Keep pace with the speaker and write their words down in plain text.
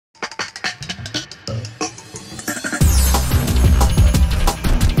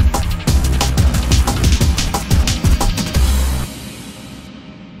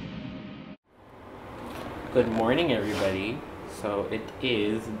Good morning, everybody. So it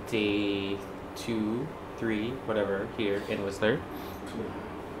is day 2, 3, whatever here in Whistler.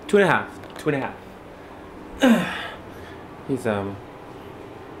 2.5. 2.5. He's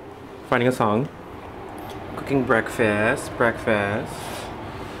finding a song, cooking breakfast.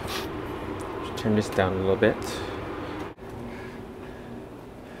 Turn this down a little bit.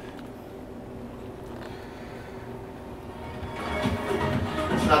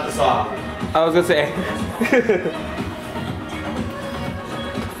 It's not the song. I was gonna say.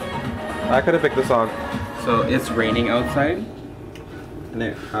 I could have picked the song. So it's raining outside, and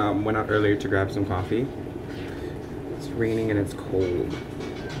I went out earlier to grab some coffee. It's raining and it's cold.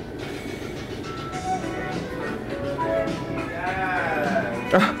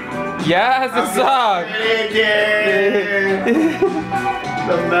 Yes, the song.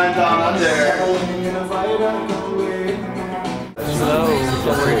 The man down under. Hello, so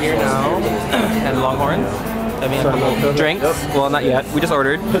we're here now at Longhorns. I mean, drinks. Well, not yet. We just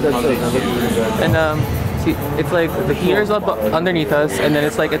ordered. And see, it's like the heater's up underneath us, and then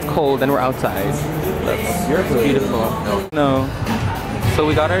it's like it's cold, and we're outside. That's beautiful. No. So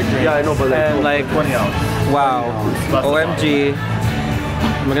we got our drink. Yeah, I know, but like 20 ounce. Wow. OMG.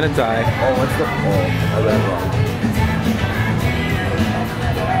 I'm gonna die. Oh, what's the? Oh, I read it wrong.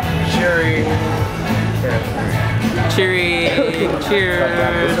 Cherry.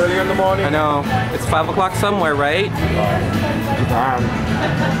 Cheers. Earlier in the morning. I know. It's 5 o'clock somewhere, right?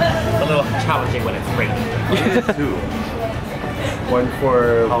 A little challenging when it's raining. Two. One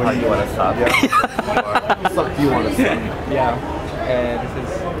for how high you want to stop. Yeah. Suck you want to suck. Yeah. And this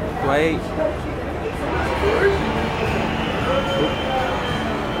is Dwight.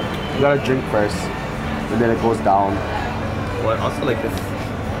 You gotta drink first, and then it goes down. Well, also like this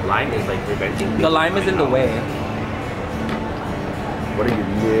lime is like preventing. The lime is in the way. What are you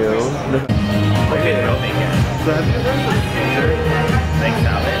new? Like the real thing, yeah. So have you ever Caesar Like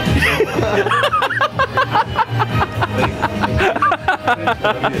salad.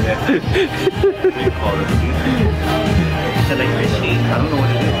 What do you call it? Is it like fishy? I don't know what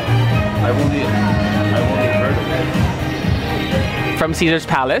it is. I've only heard of it. From Caesar's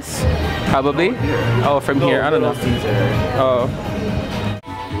Palace, probably. Oh, from here. I don't know. Caesar. Oh.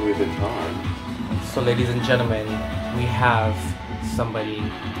 Louis Vuitton. So, ladies and gentlemen, we have somebody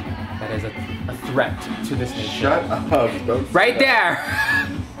that is a threat to this nation. Shut up. Don't Right there.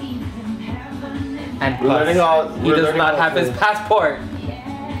 And plus, he does not have his passport.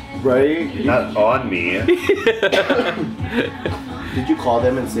 Right? Not on me. Did you call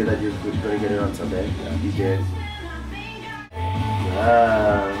them and say that you're gonna get it on Sunday? Yeah, you did.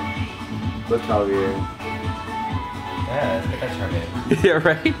 Yeah. Look how weird. Yeah, let's get that charming. Yeah,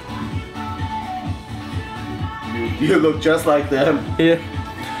 right? You look just like them. Yeah.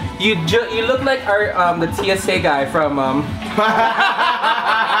 You look like our the TSA guy from from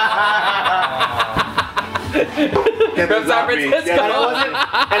San Francisco.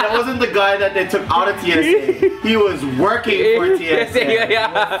 And it wasn't the guy that they took out of TSA. He was working for TSA.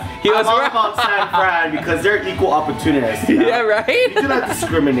 Yeah. He was all about San Fran because they're equal opportunists. You know? Yeah, right? You do not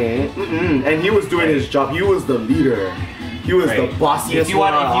discriminate. And he was doing his job. He was the leader. He was the bossiest. If you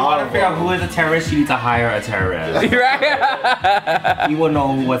want to figure out who is a terrorist, you need to hire a terrorist. Right? You will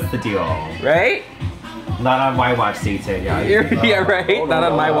know what's the deal. Right? Not on my watch, Satan. Yeah, Yeah, right? Not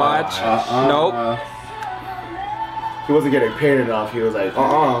on my watch. Nope. He wasn't getting paid enough. He was like,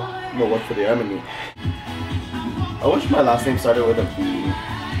 I'm gonna work for the enemy. I wish my last name started with a V.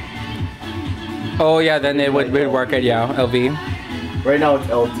 Oh yeah, then it would work at LV. Right now it's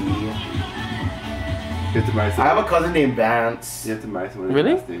LD. You have to marry I have a cousin named Vance. You have to marry someone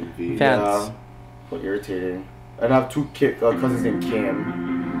Really? with the last name V. Vance. Yeah. So irritating. And I have two cousins named Kim.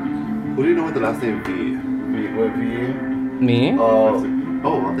 Who do you know with the last name V? With V. Me?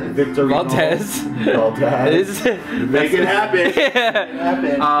 Valdez. Victor Valdez. Valdez. Make it happen.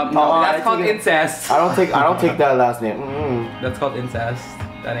 That's called incest. I don't take that last name. That's called incest.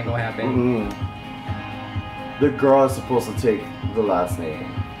 That ain't gonna happen. The girl is supposed to take the last name.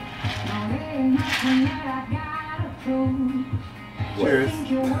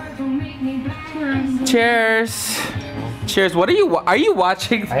 Cheers. Cheers. What are you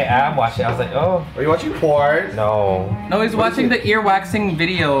watching? I am watching. I was like, oh. Are you watching porn? No. No, he's watching the ear waxing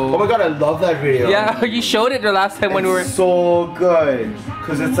video. Oh my god, I love that video. Yeah, you showed it the last time when we were. So good.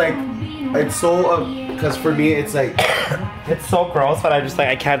 Cause it's like, it's so, cause for me it's like, It's so gross, but I'm just like,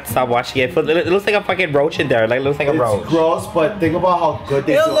 I can't stop watching it. It looks like a fucking roach in there. Like, it looks like a roach. It's gross, but think about how good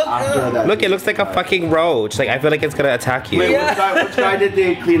they feel after that. Look, it looks like a fucking roach. Like, I feel like it's gonna attack you. Wait, which guy did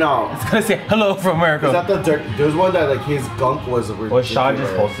they clean out? It's gonna say hello from America. Is that the dirt? There's one that like his gunk was. Well, Sean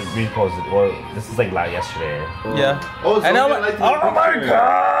just reposted. Well, this is like yesterday. Yeah. Oh, so I know. like Oh my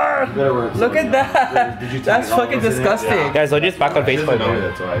god! Look at that. That's fucking disgusting. Yeah. Guys, don't just back on Facebook.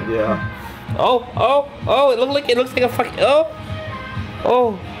 That's why. Yeah. Oh! It looks like a fucking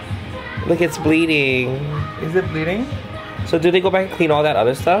oh! Look, it's bleeding. Is it bleeding? So did they go back and clean all that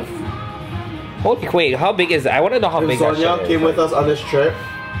other stuff? Holy, wait, how big is that? I want to know how If big that shit Sonia is. came with us on this trip,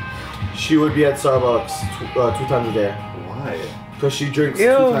 she would be at Starbucks 2 times a day. Why? Because she drinks Ew,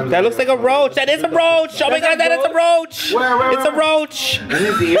 2 times a that day. looks like a roach. That is a roach. Oh my god, that is a roach. Where? It's a roach. In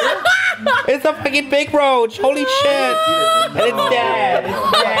his ear? It's a fucking big roach. Holy shit. And it's dead.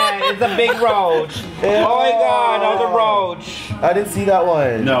 It's dead. It's a big roach. Oh my god, that was a roach. I didn't see that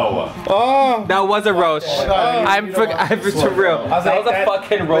one. No. Oh. That was a roach. I'm for real. That was a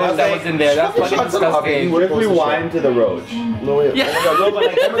fucking roach that was in there. That's fucking disgusting. What if we wind to the roach? No, wait. Yeah. Oh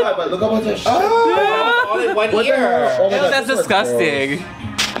my god, but look how much that shit. All in one What the ear. hell? Oh my God, That's this is disgusting.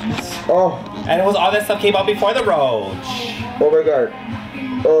 gross. Oh. And it was all that stuff came out before the roach. Oh my god.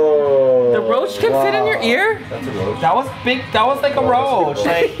 Oh. The roach can fit in your ear? That's a roach. That was big. That was like a roach.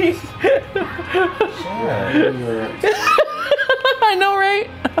 Like, I know, right?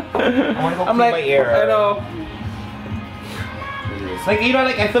 I want to go I'm clean like, my ear. I know. Like, you know,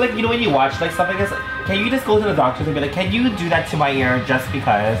 like, I feel like, you know, when you watch, like, something is, can you just go to the doctors and be like, can you do that to my ear just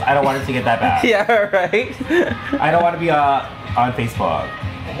because I don't want it to get that bad? Yeah, right? I don't want to be on Facebook.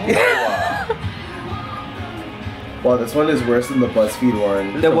 Wow, this one is worse than the BuzzFeed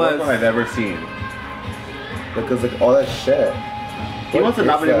one. There the was. worst one I've ever seen. Because like all that shit. He What must have is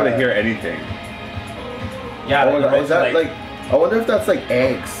not been able to that? hear anything. Yeah, Oh my like, the god, roach is that like, I wonder if that's like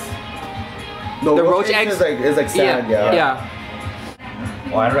eggs. No, The roach eggs is like sand, yeah. Yeah.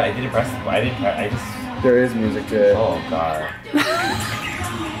 Oh, I don't know, I didn't press, I just, There is music to it. oh god.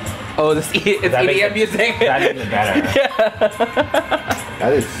 Oh, it's That makes EDM it- music. That makes it better.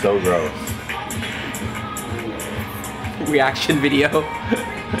 That is so gross. Reaction video.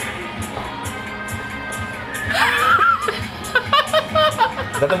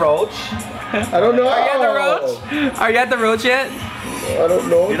 Is that the roach? I don't know. Are you at the roach? Are you at the roach yet? I don't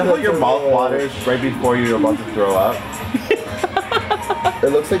know. You know how your mouth waters right before you're about to throw up?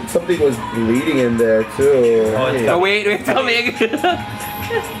 It looks like something was bleeding in there too. Oh, it's Oh, wait, tell me.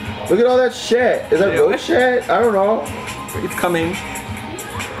 Look at all that shit. Is that Ew. roach shit? I don't know. It's coming.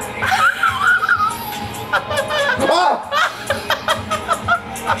 Ah!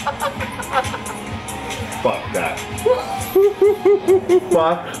 Fuck that.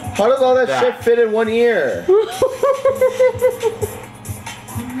 Fuck. How does all that shit fit in one ear?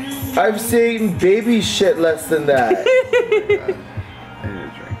 I've seen baby shit less than that. I need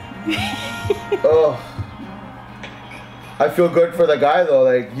a drink. Oh. I feel good for the guy though.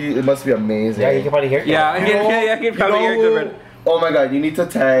 Like it must be amazing. Yeah, you can probably hear it. Yeah, I can probably hear it good. Oh my god, you need to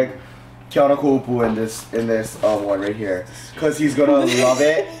tag Kiana Kuopu in this one right here, cause he's gonna love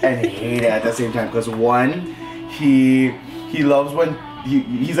it and hate it at the same time. Cause one, he loves when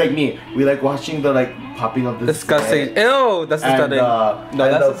he's like me. We like watching the like popping of the Disgusting. skin Ew, that's and, disgusting. No,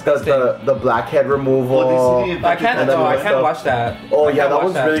 and that's disgusting. the blackhead removal. Oh, did you see the I can't. and then No, I the can't stuff. watch that. Oh I yeah, can't that watch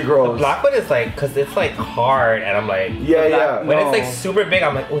was really gross. Black one is like, cause it's like hard, and I'm like, Yeah, yeah. when No. it's like super big,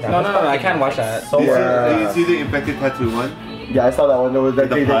 I'm like, oh, that No, was no, no, I fucking, can't watch like, that. So Yeah. Did you see the infected tattoo one? Yeah, I saw that one. There was like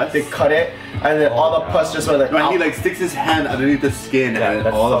The pus? they cut it, and then all the pus just went like. When he out. like sticks his hand underneath the skin Yeah, and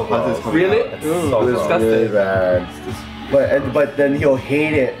that's all so the pus is gross. coming Really? out. It's Ooh, so It was gross. really bad. But then he'll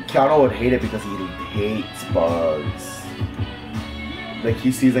hate it. Keanu would hate it because he hates bugs. Like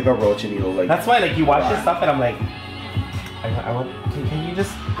he sees like a roach and he'll like. That's why, like, you watch this stuff, and I'm like, I want. Can you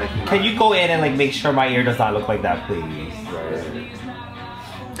just, can you go in and like make sure my ear does not look like that, please?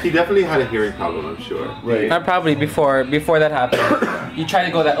 He definitely had a hearing problem, I'm sure. Right. Not probably before that happened. You try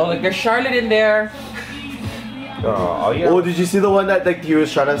to go that. Oh, like there's Charlotte in there. Oh, yeah. Oh, did you see the one that like he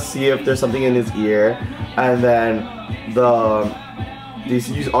was trying to see if there's something in his ear, and then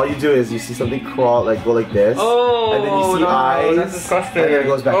all you do is you see something crawl like go like this, Oh, and then you see no, eyes, that's disgusting. and then it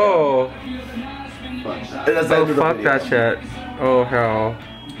goes back. Oh, Fuck that. And that's the oh end of the fuck video. that shit. Oh hell.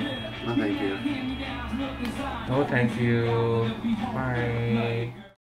 No, thank you. No, thank you. Bye.